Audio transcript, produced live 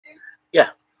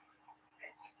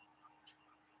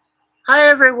Hi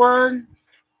everyone,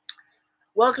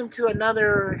 welcome to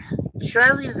another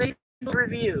Charlie's Angels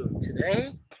review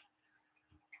today,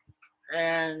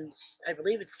 and I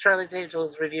believe it's Charlie's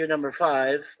Angels review number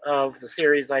 5 of the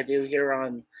series I do here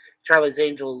on Charlie's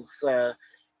Angels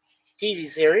TV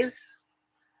series.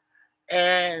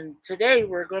 And today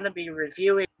we're going to be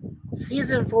reviewing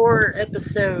season 4,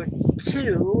 episode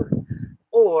 2,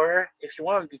 or if you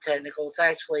want to be technical, it's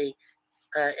actually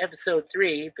episode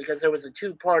 3 because there was a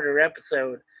two-parter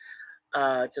episode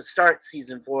to start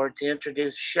season 4 to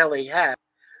introduce Shelley Hack,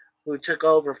 who took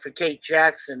over for Kate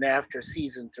Jackson after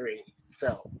season 3.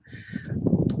 So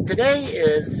today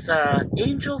is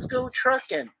Angels Go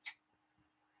Truckin'.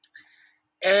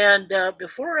 And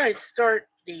before I start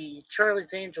the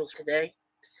Charlie's Angels today,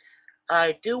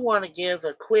 I do want to give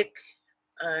a quick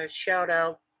shout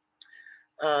out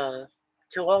uh,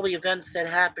 to all the events that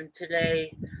happened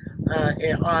today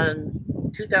on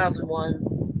 2001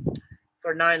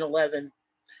 for 9/11.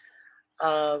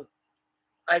 Uh,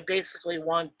 I basically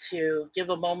want to give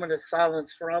a moment of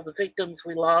silence for all the victims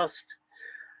we lost,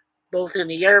 both in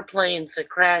the airplanes that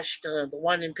crashed, the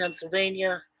one in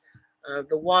Pennsylvania,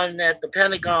 the one at the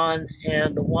Pentagon,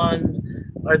 and the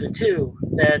one, or the two,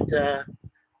 that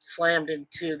slammed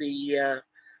into the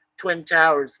Twin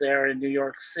Towers there in New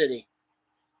York City.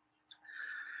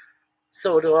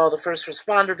 So, to all the first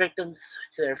responder victims,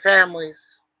 to their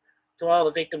families, to all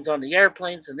the victims on the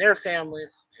airplanes and their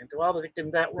families, and to all the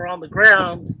victims that were on the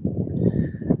ground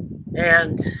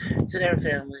and to their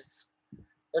families.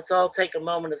 Let's all take a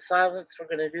moment of silence. We're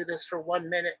going to do this for 1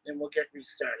 minute and we'll get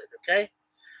restarted, okay?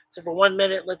 So, for 1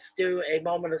 minute, let's do a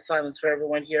moment of silence for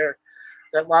everyone here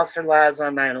that lost their lives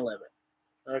on 9/11.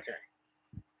 Okay.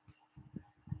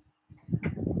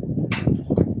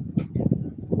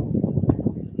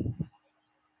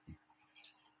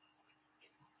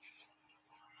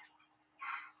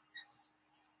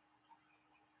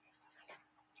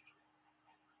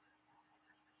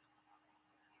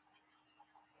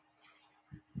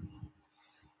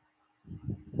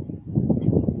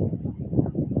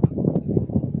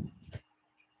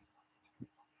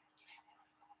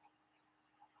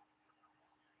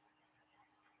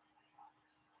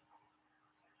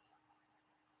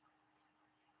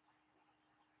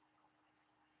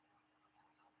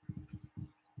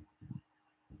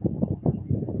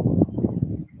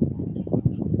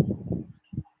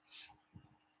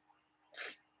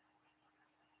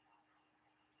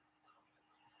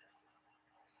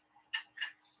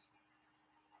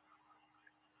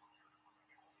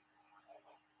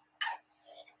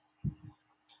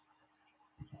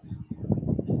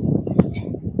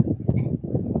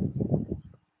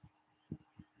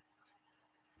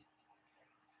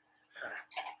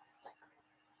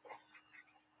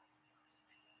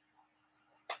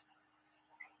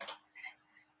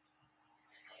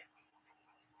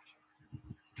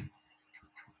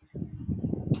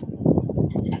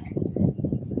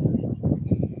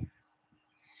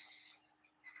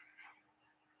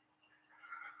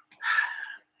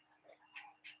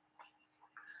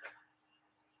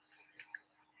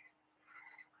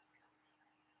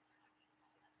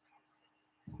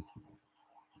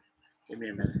 Give me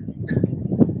a minute.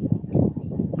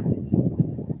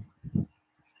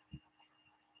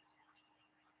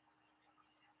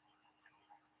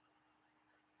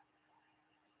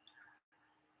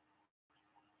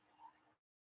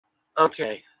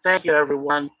 Okay. Thank you,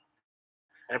 everyone.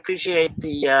 I appreciate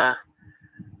the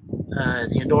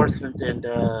endorsement and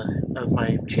of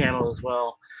my channel as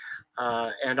well.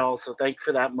 And also, thank you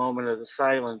for that moment of the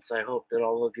silence. I hope that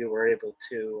all of you were able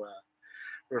to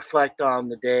reflect on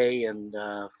the day and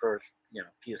for a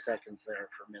few seconds there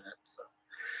for a minute. So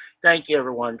thank you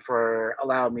everyone for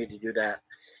allowing me to do that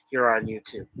here on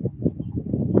YouTube.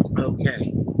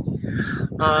 Okay.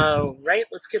 Right,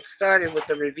 let's get started with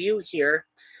the review here.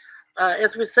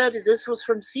 As we said, this was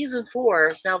from season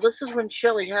 4. Now, this is when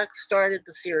Shelley Hack started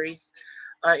the series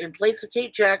in place of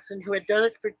Kate Jackson, who had done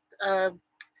it for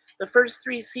the first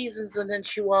 3 seasons, and then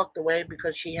she walked away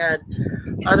because she had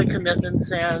other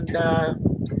commitments. And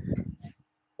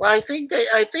well, I think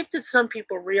that some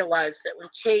people realized that when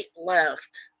Kate left,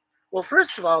 well,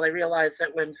 first of all, they realized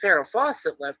that when Farrah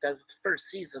Fawcett left after the first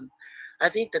season, I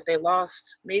think that they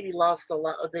lost a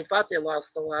lot. They thought they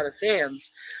lost a lot of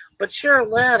fans, but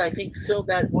Cheryl Ladd, I think, filled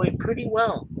that void pretty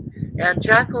well. And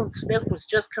Jacqueline Smith was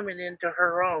just coming into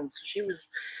her own, so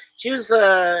she was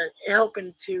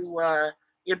helping to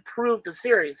improve the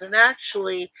series. And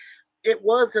actually, it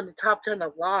was in the top 10 a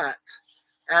lot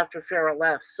after Farrah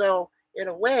left. So in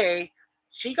a way,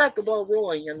 she got the ball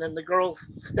rolling, and then the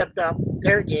girls stepped up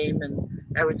their game, and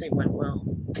everything went well.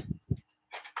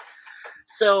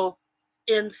 So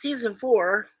in season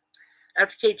 4,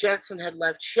 after Kate Jackson had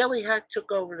left, Shelley Hack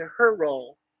took over to her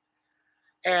role.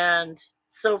 And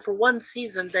so for one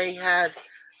season, they had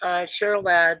Cheryl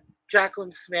Ladd,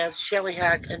 Jacqueline Smith, Shelley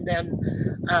Hack, and then,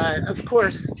 of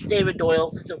course, David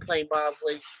Doyle still playing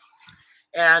Bosley,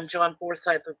 and John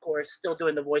Forsythe, of course, still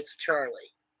doing the voice of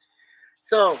Charlie.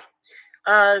 So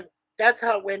uh, that's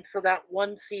how it went for that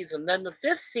one season. Then the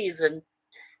 5th season,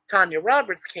 Tanya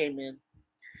Roberts came in,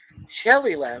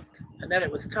 Shelley left, and then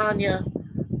it was Tanya,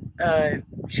 uh,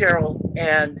 Cheryl,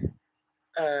 and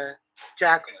uh,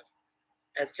 Jacqueline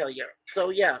as Kelly Garrett. So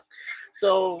yeah,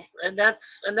 so and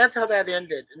that's how that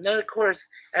ended. And then of course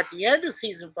at the end of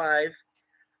season 5,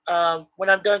 when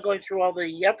I'm done going through all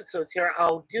the episodes here,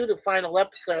 I'll do the final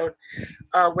episode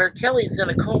where Kelly's in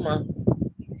a coma,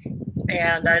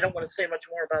 and I don't want to say much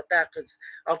more about that because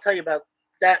I'll tell you about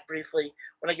that briefly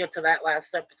when I get to that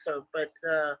last episode. But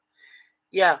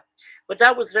yeah, but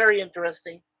that was very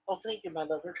interesting. Oh, thank you, my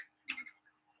lover.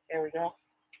 There we go.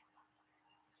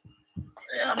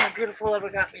 Yeah, my beautiful lover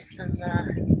got me some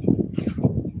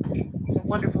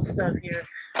wonderful stuff here.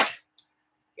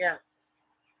 Yeah,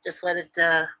 just let it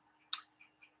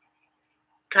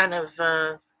kind of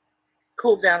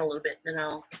cool down a little bit, and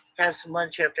I'll have some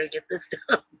lunch after I get this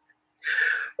done.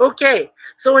 Okay,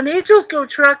 so in Angels Go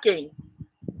Trucking,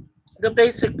 the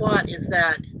basic plot is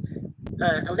that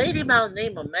a lady by the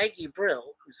name of Maggie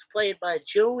Brill, who's played by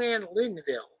Joanne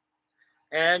Linville,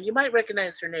 and you might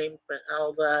recognize her name, but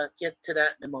I'll get to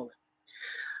that in a moment.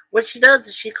 What she does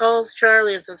is she calls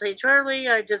Charlie and says, "Hey, Charlie,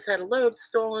 I just had a load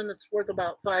stolen. It's worth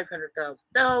about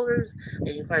 $500,000. And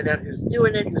you find out who's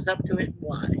doing it, who's up to it, and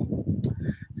why."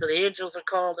 So the Angels are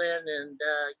called in and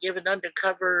given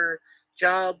undercover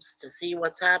jobs to see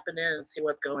what's happening and see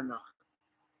what's going on.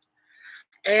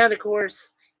 And of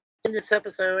course, in this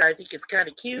episode, I think it's kind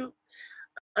of cute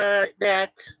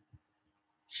that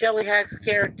Shelley Hack's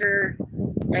character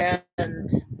and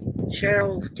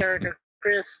Cheryl's character,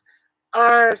 Chris,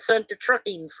 are sent to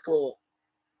trucking school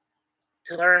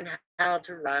to learn how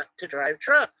to drive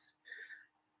trucks.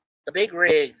 The big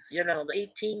rigs, the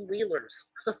 18 wheelers.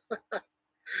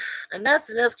 And that's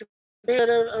an escapade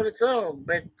of its own.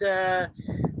 But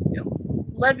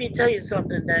let me tell you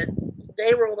something that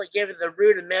they were only given the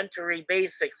rudimentary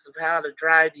basics of how to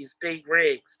drive these big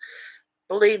rigs.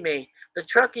 Believe me, the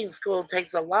trucking school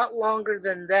takes a lot longer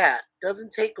than that.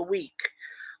 Doesn't take a week.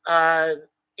 Uh,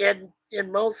 in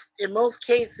most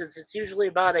cases, it's usually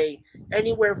about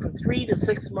anywhere from 3 to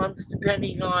 6 months,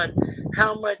 depending on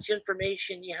how much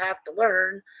information you have to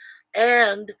learn,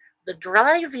 and the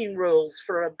driving rules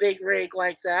for a big rig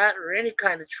like that or any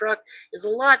kind of truck is a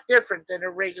lot different than a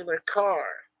regular car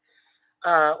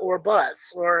or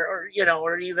bus or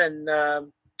even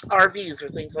RVs or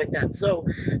things like that. So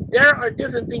there are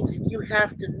different things that you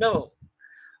have to know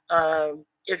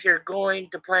if you're going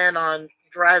to plan on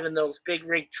driving those big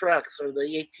rig trucks or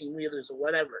the 18 wheelers or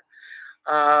whatever.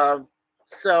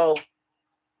 So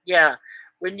yeah,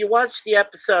 when you watch the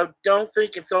episode, don't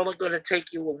think it's only going to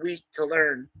take you a week to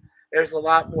learn. There's a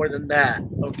lot more than that.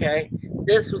 Okay,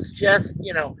 this was just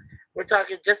we're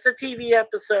talking just a TV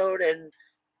episode, and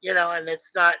and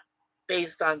it's not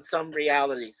based on some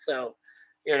reality. So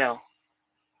you know,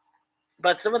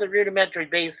 but some of the rudimentary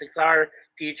basics are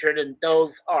featured, and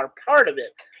those are part of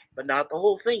it, but not the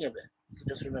whole thing of it. So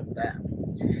just remember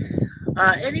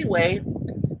that. Anyway,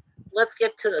 let's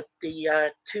get to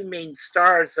the two main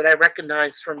stars that I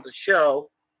recognized from the show.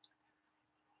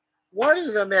 One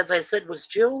of them, as I said, was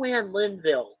Joanne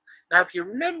Linville. Now, if you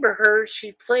remember her,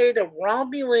 she played a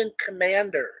Romulan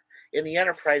commander in the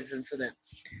Enterprise incident.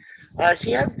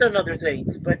 She has done other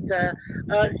things, but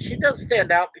she does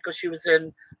stand out because she was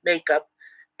in makeup.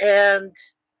 And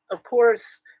of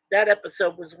course, that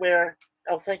episode was where,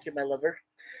 oh, thank you, my lover.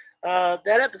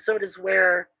 That episode is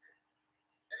where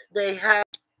they have,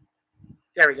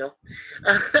 there we go.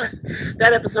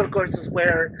 That episode, of course, is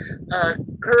where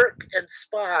Kirk and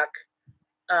Spock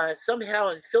somehow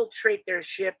infiltrate their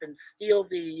ship and steal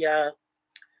the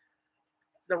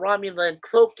Romulan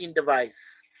cloaking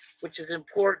device, which is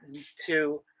important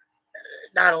to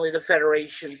not only the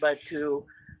Federation but to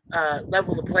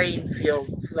level the playing field,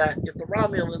 so that if the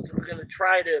Romulans were going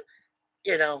to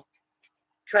you know,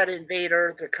 try to invade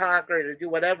Earth or conquer it or do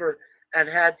whatever, and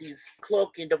had these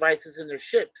cloaking devices in their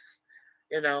ships,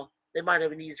 they might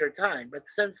have an easier time. But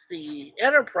since the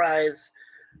Enterprise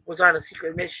was on a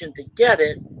secret mission to get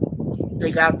it,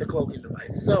 they got the cloaking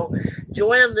device. So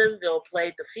Joanne Linville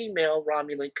played the female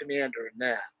Romulan commander in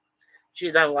that. She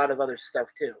had done a lot of other stuff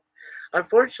too.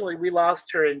 Unfortunately, we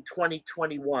lost her in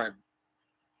 2021.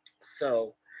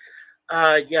 So,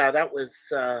 yeah, that was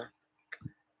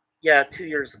Yeah, 2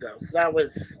 years ago. So that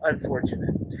was unfortunate.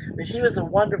 But she was a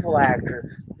wonderful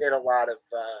actress. Did a lot of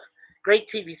great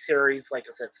TV series, like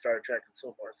I said, Star Trek and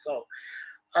so forth. So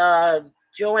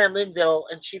Joanne Linville,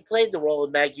 and she played the role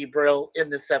of Maggie Brill in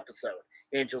this episode,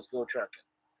 Angels Go Trucking.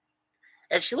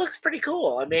 And she looks pretty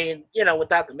cool. I mean,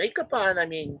 without the makeup on, I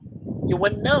mean, you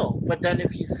wouldn't know. But then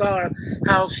if you saw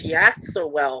how she acts so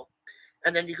well,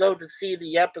 and then you go to see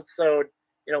the episode,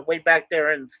 way back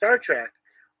there in Star Trek,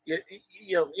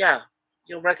 yeah,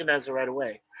 you'll recognize her right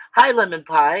away. Hi, Lemon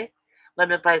Pie.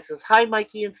 Lemon Pie says, "Hi,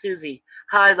 Mikey and Susie."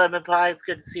 Hi, Lemon Pie. It's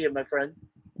good to see you, my friend.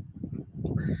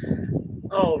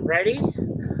 Alrighty.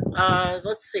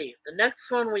 Let's see. The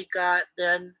next one we got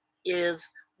then is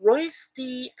Royce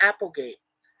D. Applegate.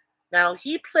 Now,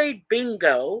 he played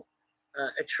Bingo,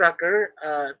 a trucker,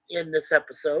 in this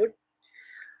episode.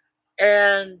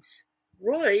 And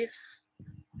Royce,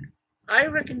 I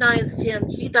recognized him.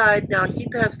 He died. Now, he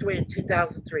passed away in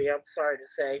 2003, I'm sorry to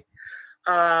say.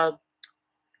 Uh,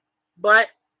 but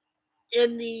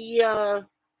in the,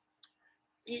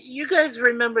 you guys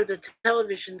remember the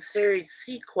television series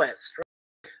Sequest, right?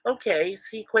 Okay,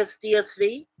 Sequest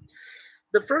DSV.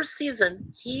 The first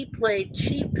season, he played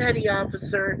Chief Petty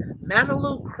Officer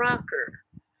Manilow Crocker.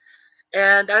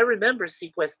 And I remember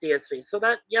Sequest DSV. So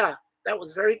that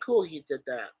was very cool he did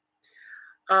that.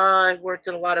 I worked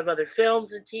in a lot of other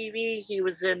films and TV. He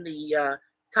was in the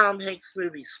Tom Hanks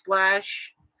movie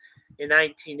Splash in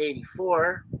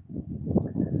 1984.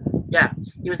 Yeah,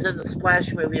 he was in the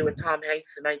Splash movie with Tom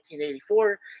Hanks in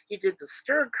 1984. He did the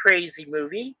Stir Crazy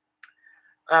movie.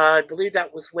 I believe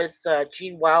that was with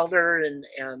Gene Wilder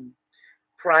and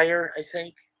Pryor, I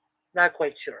think. Not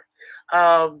quite sure.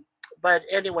 Um, but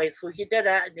anyway, so he did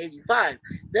that in 85.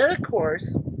 Then, of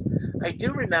course, I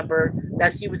do remember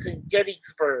that he was in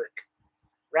Gettysburg,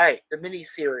 right, the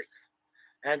miniseries.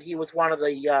 And he was one of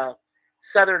the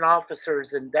Southern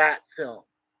officers in that film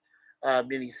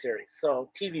miniseries, so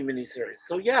TV miniseries.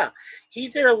 So, yeah, he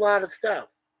did a lot of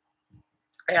stuff.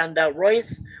 And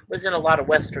Royce was in a lot of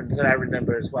westerns that I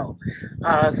remember as well.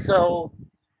 So,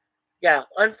 yeah,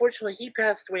 unfortunately, he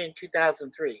passed away in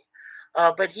 2003.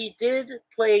 But he did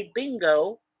play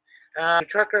Bingo, a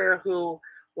trucker who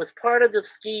was part of the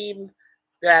scheme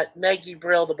that Maggie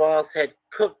Brill, the boss, had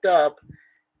cooked up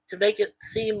to make it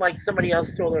seem like somebody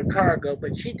else stole her cargo,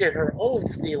 but she did her own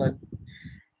stealing.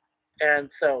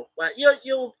 And so, but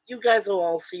you guys will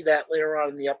all see that later on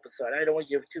in the episode. I don't want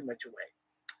to give too much away,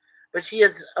 but she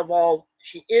is involved.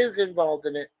 She is involved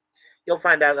in it. You'll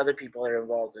find out other people are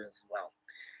involved in it as well.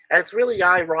 And it's really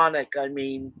ironic. I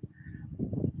mean,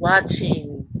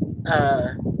 watching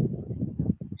Cheryl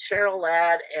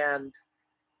Ladd and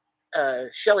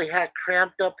Shelley Hack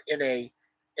cramped up in the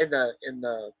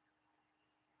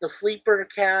sleeper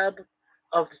cab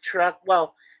of the truck.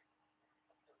 Well,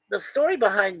 the story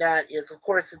behind that is, of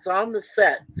course, it's on the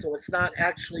set, so it's not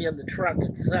actually in the truck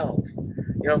itself.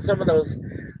 Some of those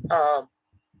uh,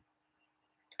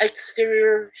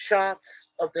 exterior shots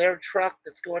of their truck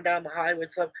that's going down the highway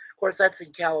and stuff. Of course, that's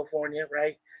in California,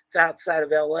 right? It's outside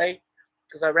of LA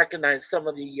because I recognize some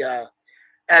of the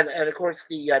and of course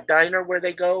the diner where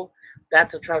they go.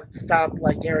 That's a truck stop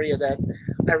like area that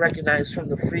I recognize from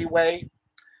the freeway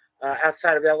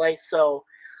outside of LA. So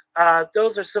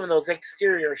those are some of those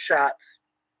exterior shots.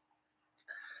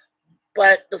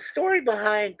 But the story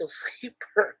behind the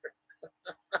sleeper.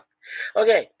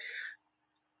 Okay,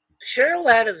 Cheryl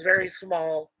Ladd is a very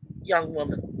small young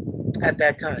woman at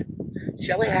that time.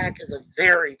 Shelley Hack is a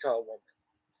very tall woman.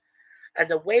 And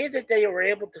the way that they were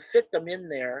able to fit them in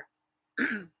there,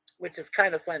 which is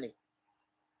kind of funny,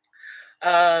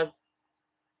 uh,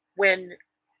 when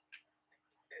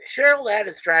Cheryl Ladd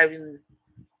is driving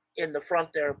in the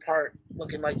front there part,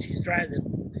 looking like she's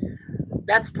driving,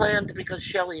 that's planned because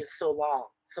Shelley is so long,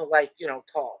 so like,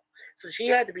 tall. So she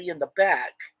had to be in the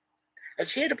back, and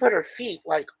she had to put her feet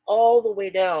like all the way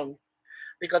down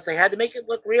because they had to make it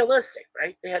look realistic,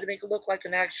 right? They had to make it look like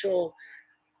an actual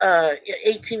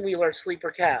 18-wheeler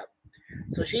sleeper cab.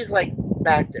 So she's like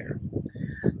back there.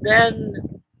 Then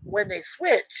when they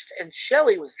switched and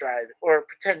Shelley was driving or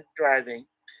pretend driving,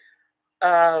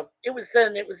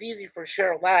 it was easy for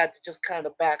Cheryl Ladd to just kind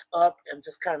of back up and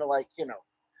just kind of like,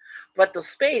 but the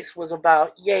space was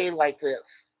about yay like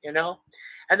this.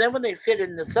 And then when they fit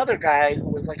in this other guy who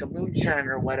was like a moonshiner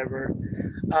or whatever,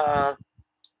 uh,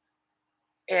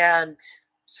 and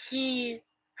he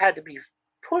had to be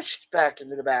pushed back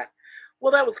into the back.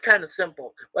 Well, that was kind of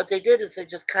simple. What they did is they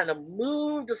just kind of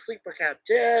moved the sleeper cab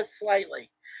just slightly.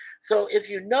 So if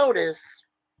you notice,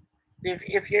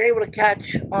 if you're able to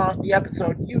catch on the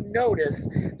episode, you notice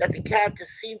that the cab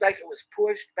just seemed like it was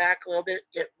pushed back a little bit.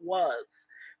 It was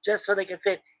just so they could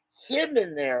fit him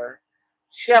in there,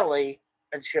 Shelley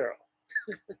and Cheryl.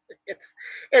 It's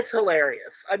it's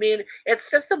hilarious. I mean, it's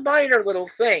just a minor little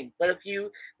thing, but if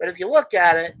you look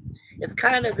at it, it's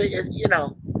kind of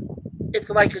it's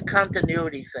like a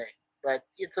continuity thing, but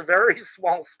it's a very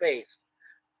small space.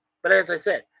 But as I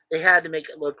said, they had to make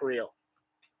it look real.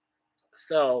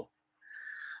 So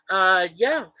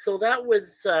yeah, so that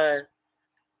was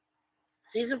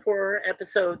season 4,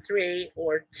 episode 3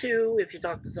 or 2, if you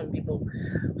talk to some people,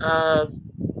 um,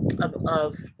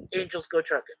 of Angels Go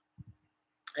Truckin',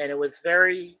 and it was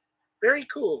very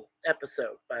cool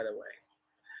episode, by the way.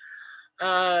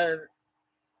 Uh,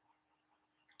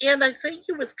 and I think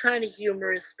it was kind of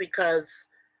humorous because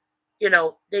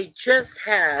they just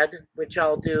had, which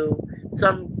I'll do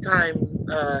sometime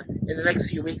in the next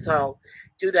few weeks. I'll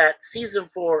do that season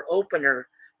 4 opener,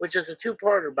 which is a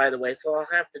two-parter, by the way. So I'll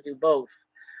have to do both,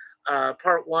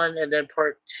 part 1 and then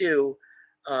part 2,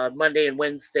 Monday and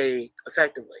Wednesday,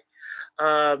 effectively.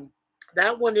 Um,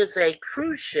 that one is a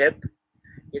cruise ship.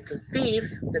 It's a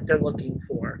thief that they're looking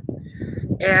for,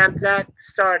 and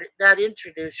that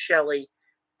introduced Shelley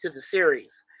to the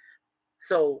series.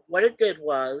 So what it did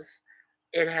was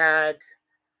it had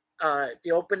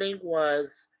the opening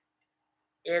was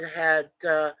it had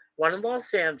one in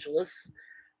Los Angeles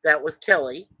that was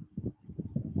Kelly,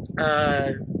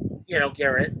 uh,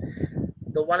 Garrett.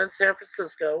 The one in San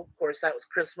Francisco, of course, that was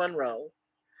Chris Monroe,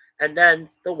 and then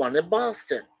the one in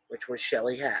Boston, which was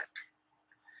Shelley Hack.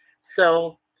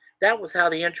 So that was how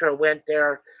the intro went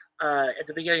there. At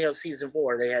the beginning of season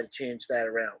 4, they had to change that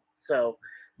around. So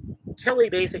Kelly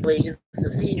basically is the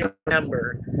senior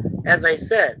member. As I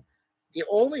said, the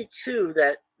only two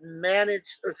that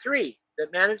managed, or three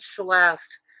that managed to last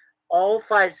all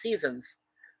 5 seasons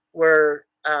were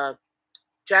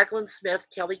Jacqueline Smith,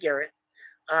 Kelly Garrett,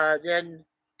 then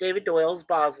David Doyle's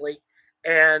Bosley,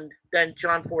 and then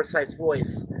John Forsythe's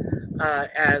voice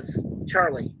as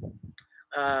Charlie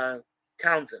uh,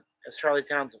 Townsend, as Charlie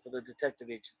Townsend for the detective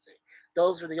agency.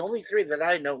 Those were the only three that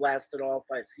I know lasted all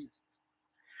 5 seasons.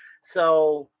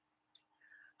 So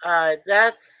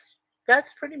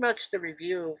that's pretty much the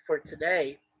review for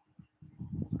today.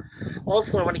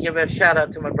 Also, I want to give a shout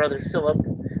out to my brother Philip.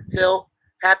 Phil,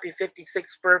 happy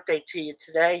 56th birthday to you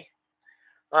today.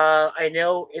 I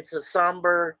know it's a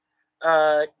somber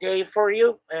day for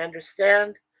you. I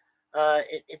understand.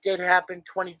 It did happen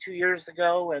 22 years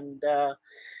ago, and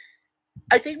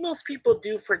I think most people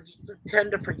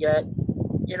tend to forget,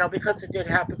 because it did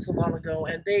happen so long ago,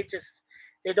 and they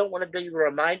don't want to be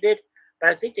reminded. But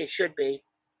I think they should be,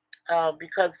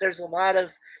 because there's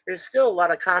still a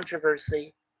lot of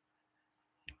controversy.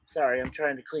 Sorry, I'm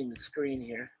trying to clean the screen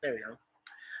here. There we go.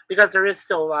 Because there is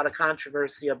still a lot of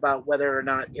controversy about whether or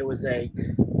not it was a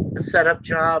setup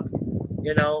job,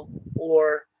 you know,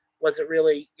 or was it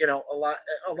really, a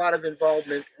lot of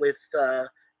involvement with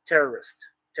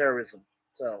terrorism.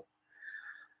 So,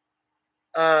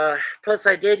 plus,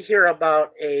 I did hear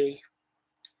about a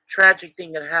tragic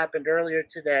thing that happened earlier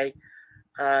today.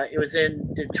 It was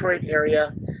in Detroit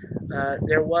area.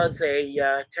 There was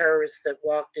a terrorist that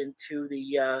walked into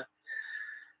the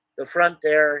front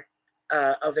there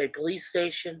of a police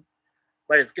station,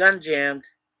 but his gun jammed,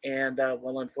 and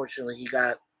well, unfortunately, he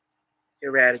got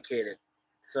eradicated.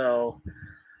 So,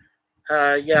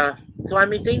 yeah. So I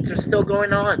mean, things are still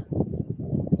going on,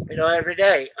 every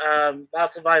day.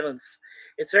 Lots of violence.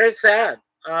 It's very sad.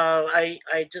 I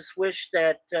just wish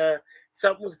that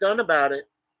something was done about it.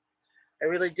 I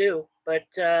really do. But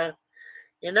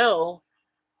you know,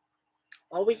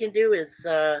 all we can do is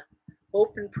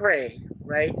hope and pray,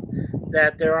 right?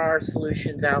 That there are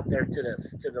solutions out there to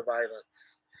the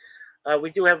violence.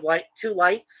 We do have two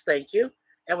lights, thank you.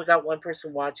 And we got one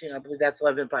person watching. I believe that's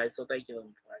Lemon Pie, so thank you,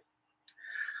 Lemon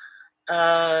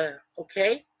Pie.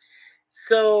 Okay,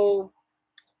 so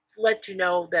let you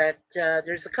know that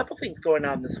there's a couple things going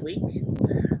on this week.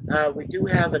 We do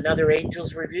have another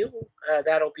Angels review.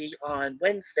 That'll be on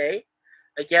Wednesday.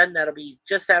 Again, that'll be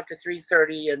just after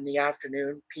 3:30 in the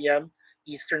afternoon, p.m.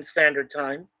 Eastern Standard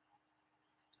Time.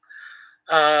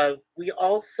 We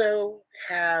also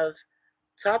have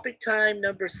topic time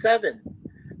number 7.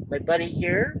 My buddy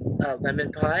here,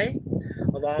 Lemon Pie,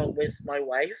 along with my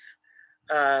wife,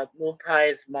 Moon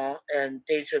Pie's mom, and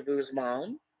Deja Vu's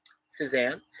mom,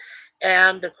 Suzanne.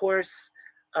 And of course,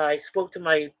 I spoke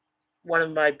to one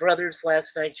of my brothers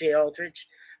last night, Jay Aldridge,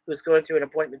 who's going through an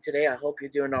appointment today. I hope you're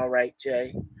doing all right,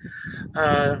 Jay.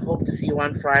 Hope to see you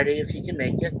on Friday if you can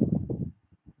make it.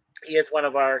 He is one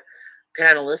of our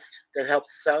panelists that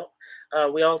helps us out.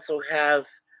 We also have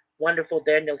wonderful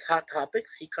Daniel's Hot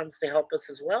Topics. He comes to help us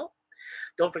as well.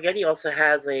 Don't forget, he also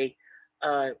has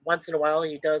once in a while,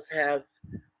 he does have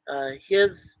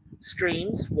his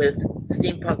streams with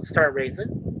Steampunk Star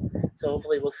Raisin. So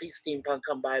hopefully we'll see Steampunk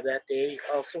come by that day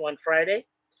also on Friday.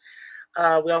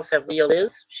 We also have Leah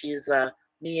Liz. She's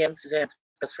me and Suzanne's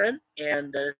best friend,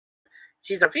 and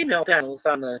she's our female panelist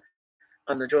on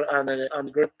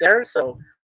the group there. So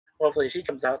hopefully she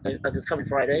comes out this coming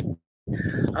Friday.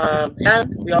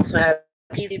 And we also have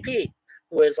PvP,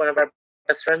 who is one of our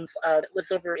best friends that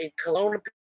lives over in Kelowna,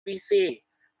 BC,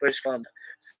 British Columbia.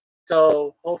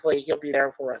 So hopefully he'll be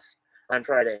there for us on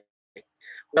Friday.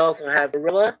 We also have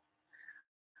Gorilla,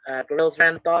 Gorilla's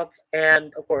Random Thoughts,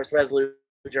 and of course Resolute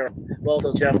Journal. Both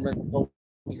those gentlemen, hope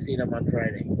you see them on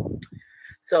Friday.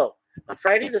 So on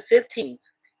Friday the 15th,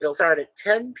 it'll start at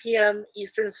 10 p.m.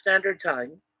 Eastern Standard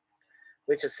Time,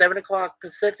 which is 7 o'clock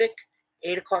Pacific,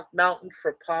 8 o'clock Mountain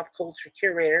for Pop Culture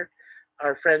Curator,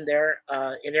 our friend there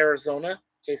in Arizona,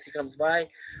 in case he comes by.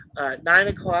 9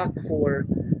 o'clock for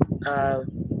uh,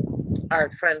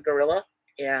 our friend Gorilla,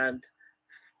 and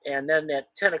then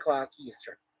at 10 o'clock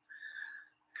Eastern.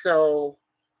 So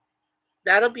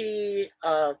that'll be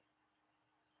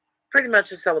pretty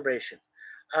much a celebration.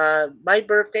 My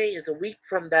birthday is a week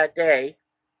from that day,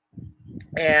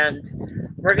 and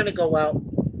we're going to go out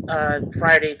on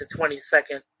Friday the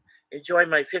 22nd, enjoy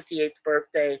my 58th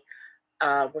birthday.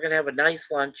 We're going to have a nice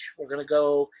lunch. We're going to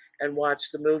go and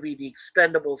watch the movie The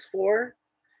Expendables 4.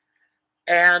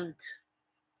 And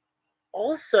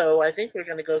also, I think we're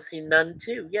going to go see Nun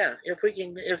 2. Yeah, if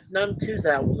Nun 2's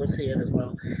out, we'll go see it as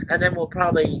well. And then we'll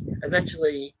probably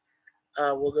eventually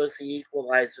we'll go see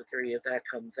Equalizer 3 if that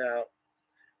comes out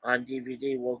on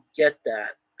DVD. We'll get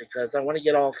that because I want to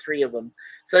get all three of them.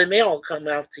 So they may all come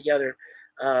out together.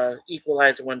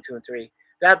 Equalizer 1, 2, and 3.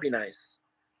 That'd be nice.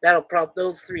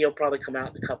 Those three will probably come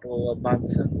out in a couple of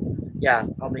months, and yeah,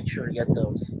 I'll make sure to get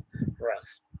those for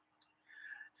us.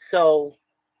 So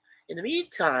in the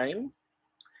meantime,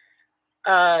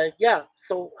 yeah,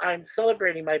 so I'm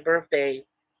celebrating my birthday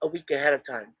a week ahead of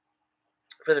time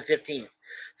for the 15th.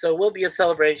 So it will be a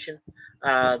celebration.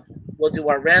 Uh, we'll do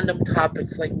our random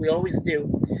topics like we always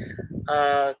do.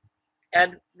 Uh,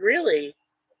 and really,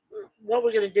 what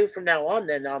we're going to do from now on,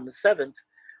 then on the 7th,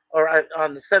 or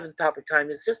on the seventh topic time,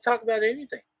 is just talk about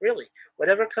anything, really.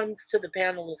 Whatever comes to the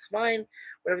panelists' mind,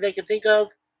 whatever they can think of,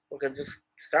 we're going to just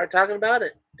start talking about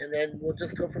it, and then we'll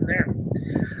just go from there.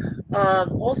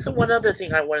 Also, one other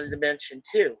thing I wanted to mention,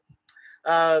 too.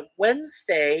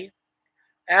 Wednesday,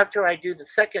 after I do the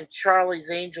second Charlie's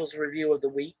Angels review of the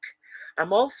week,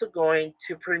 I'm also going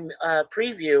to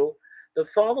preview the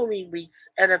following week's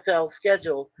NFL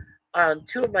schedule on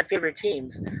two of my favorite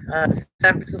teams, the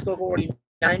San Francisco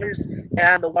 49ers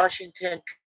and the Washington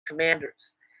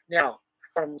Commanders. Now,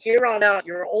 from here on out,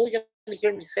 you're only going to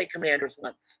hear me say Commanders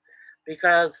once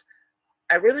because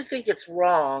I really think it's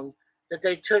wrong that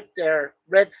they took their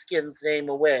Redskins name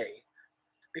away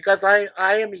because I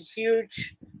am a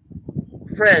huge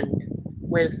friend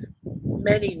with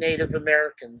many Native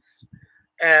Americans,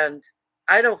 and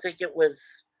I don't think it was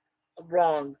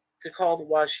wrong to call the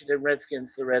Washington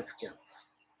Redskins the Redskins.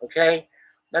 Okay?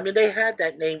 I mean, they had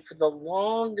that name for the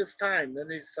longest time, then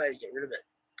they decided to get rid of it.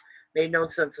 Made no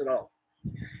sense at all.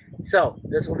 So,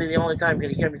 this will be the only time you're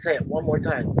going to hear me say it one more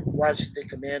time Washington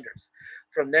Commanders.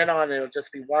 From then on, it'll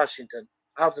just be Washington.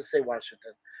 I'll just say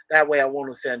Washington. That way, I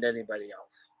won't offend anybody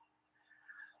else.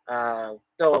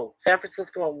 So San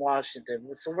Francisco and Washington.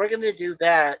 So we're going to do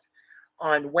that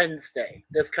on Wednesday,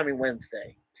 this coming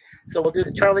Wednesday. So we'll do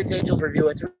the Charlie's Angels review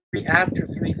at after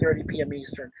 3:30 p.m.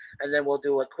 Eastern, and then we'll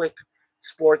do a quick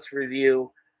sports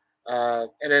review and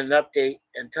then an update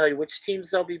and tell you which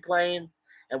teams they'll be playing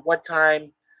and what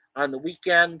time on the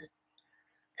weekend.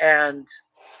 And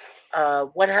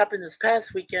what happened this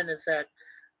past weekend is that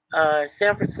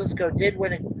San Francisco did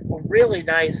win a really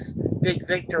nice big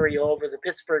victory over the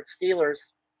Pittsburgh Steelers,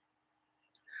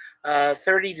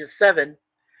 30-7,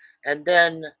 and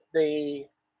then the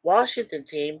Washington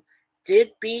team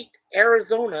did beat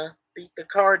Arizona, beat the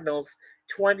Cardinals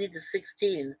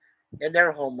 20-16 in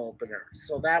their home opener.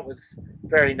 So that was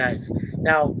very nice.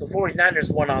 Now the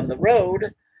 49ers won on the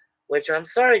road, which I'm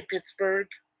sorry, Pittsburgh.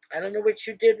 I don't know what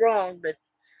you did wrong, but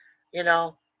you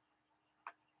know,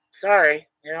 sorry.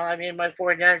 I mean, my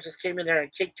 49ers just came in there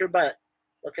and kicked your butt.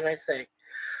 What can I say?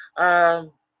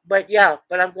 But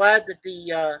I'm glad that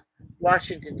the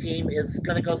Washington team is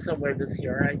going to go somewhere this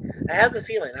year. I have a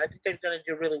feeling. I think they're going to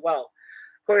do really well.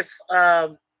 Of course,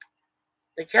 the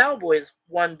Cowboys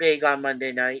won big on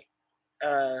Monday night.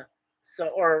 I'm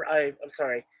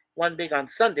sorry, won big on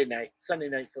Sunday night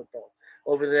Football.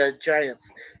 over the Giants.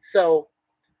 So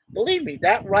believe me,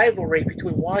 that rivalry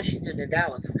between Washington and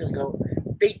Dallas is going to go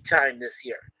big time this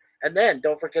year. And then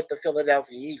don't forget the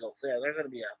Philadelphia Eagles. Yeah, they're going to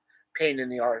be a pain in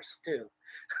the arse too.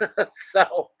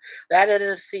 So that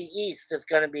NFC East is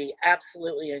going to be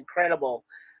absolutely incredible,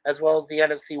 as well as the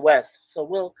NFC West.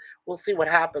 So we'll see what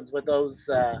happens with those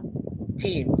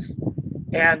teams.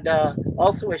 And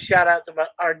also a shout out to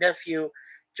our nephew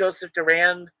Joseph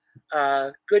Duran.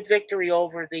 Good victory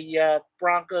over the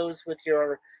Broncos with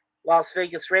your Las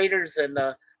Vegas Raiders, and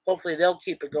hopefully they'll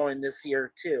keep it going this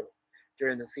year too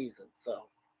during the season. So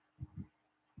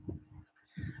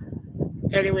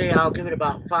anyway, I'll give it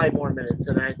about 5 more minutes,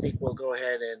 and I think we'll go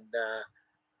ahead and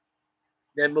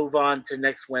then move on to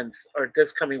next Wednesday or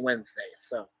this coming Wednesday.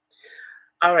 So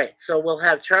all right, so we'll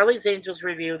have Charlie's Angels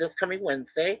review this coming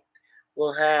Wednesday.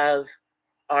 We'll have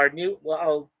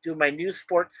I'll do my new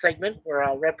sports segment where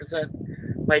I'll represent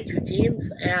my two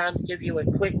teams and give you a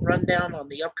quick rundown on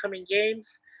the upcoming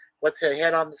games, what's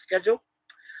ahead on the schedule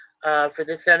for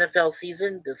this NFL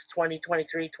season, this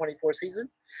 2023-24 season.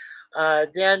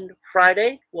 Then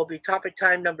Friday will be topic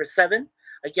time number 7.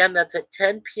 Again, that's at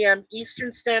 10 p.m.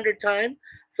 Eastern Standard Time.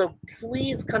 So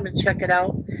please come and check it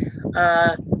out.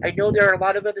 I know there are a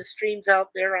lot of other streams out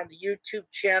there on the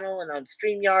YouTube channel and on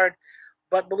StreamYard,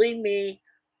 but believe me,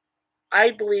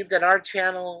 I believe that our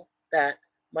channel that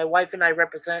my wife and I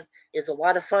represent is a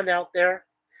lot of fun out there.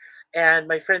 And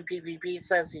my friend PvP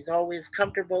says he's always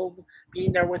comfortable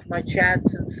being there with my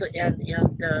chats and streams,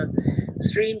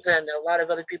 and a lot of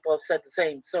other people have said the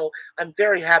same. So I'm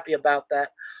very happy about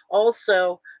that.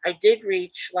 Also, I did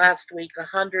reach last week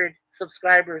 100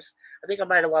 subscribers. I think I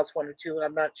might have lost one or two.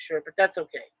 I'm not sure, but that's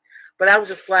okay. But I was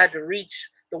just glad to reach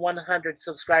the 100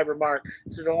 subscriber mark.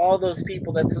 So to all those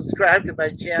people that subscribe to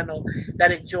my channel,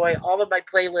 that enjoy all of my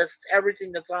playlists,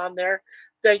 everything that's on there,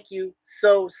 thank you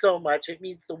so much. It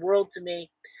means the world to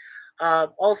me.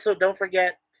 Also, don't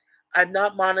forget, I'm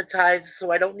not monetized,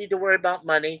 so I don't need to worry about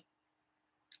money.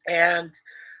 And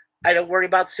I don't worry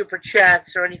about super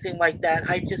chats or anything like that.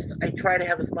 I try to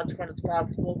have as much fun as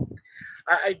possible.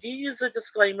 I do use a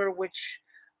disclaimer, which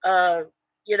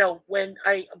when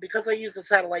because I use a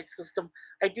satellite system,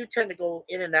 I do tend to go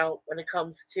in and out when it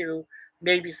comes to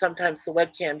maybe sometimes the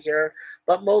webcam here,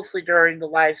 but mostly during the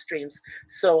live streams.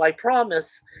 So I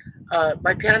promise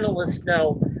my panelists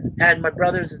know, and my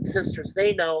brothers and sisters,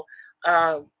 they know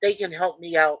they can help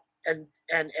me out and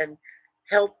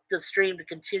help the stream to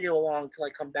continue along till I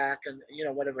come back and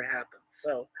whatever happens.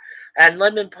 So, and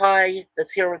Lemon Pie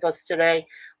that's here with us today.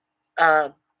 Uh,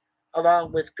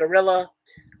 Along with Gorilla,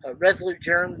 Resolute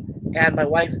Germ, and my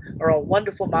wife are all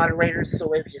wonderful moderators.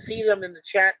 So if you see them in the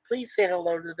chat, please say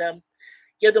hello to them.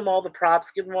 Give them all the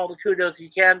props, give them all the kudos you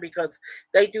can, because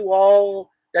they do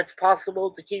all that's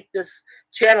possible to keep this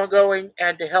channel going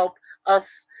and to help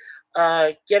us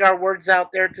get our words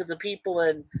out there to the people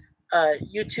in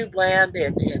YouTube land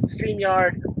and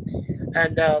StreamYard,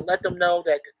 and let them know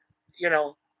that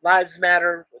lives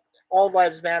matter. All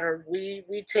lives matter.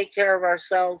 We take care of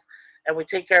ourselves and we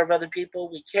take care of other people.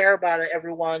 We care about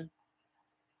everyone.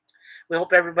 We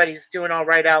hope everybody's doing all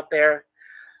right out there.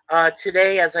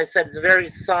 Today, as I said, is a very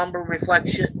somber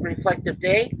reflective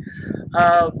day,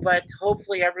 but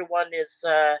hopefully everyone is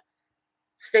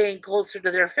staying closer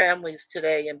to their families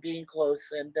today and being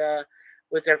close and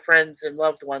with their friends and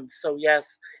loved ones. So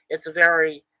yes, it's a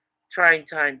very trying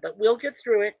time, but we'll get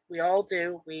through it. We all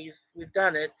do. We've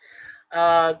done it,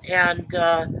 and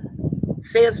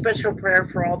say a special prayer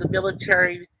for all the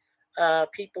military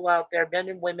people out there, men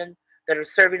and women that are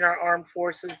serving our armed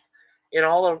forces in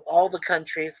all the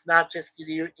countries, not just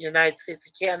the United States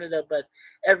and Canada, but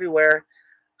everywhere.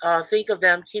 Think of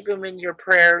them, keep them in your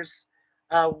prayers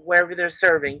wherever they're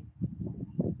serving.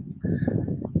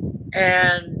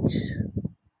 And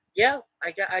yeah,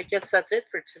 I guess that's it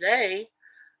for today.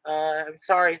 I'm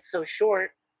sorry it's so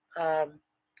short.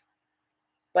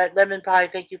 But Lemon Pie,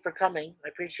 thank you for coming. I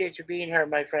appreciate you being here,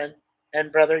 my friend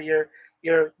and brother.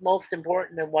 You're most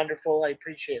important and wonderful. I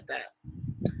appreciate that.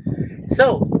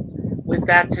 So, with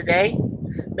that today,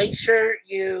 make sure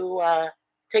you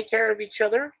take care of each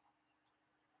other.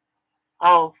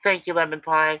 Oh, thank you, Lemon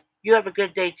Pie. You have a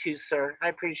good day too, sir. I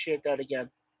appreciate that again.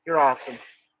 You're awesome.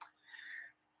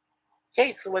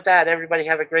 Okay, so with that, everybody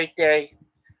have a great day.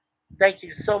 Thank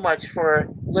you so much for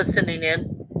listening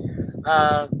in.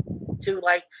 2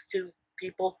 likes, 2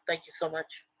 people. Thank you so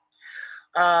much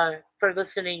for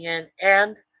listening in.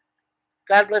 And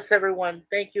God bless everyone.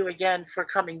 Thank you again for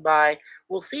coming by.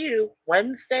 We'll see you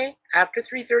Wednesday after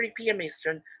 3:30 p.m.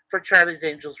 Eastern for Charlie's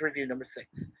Angels review number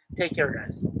 6. Take care,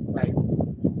 guys.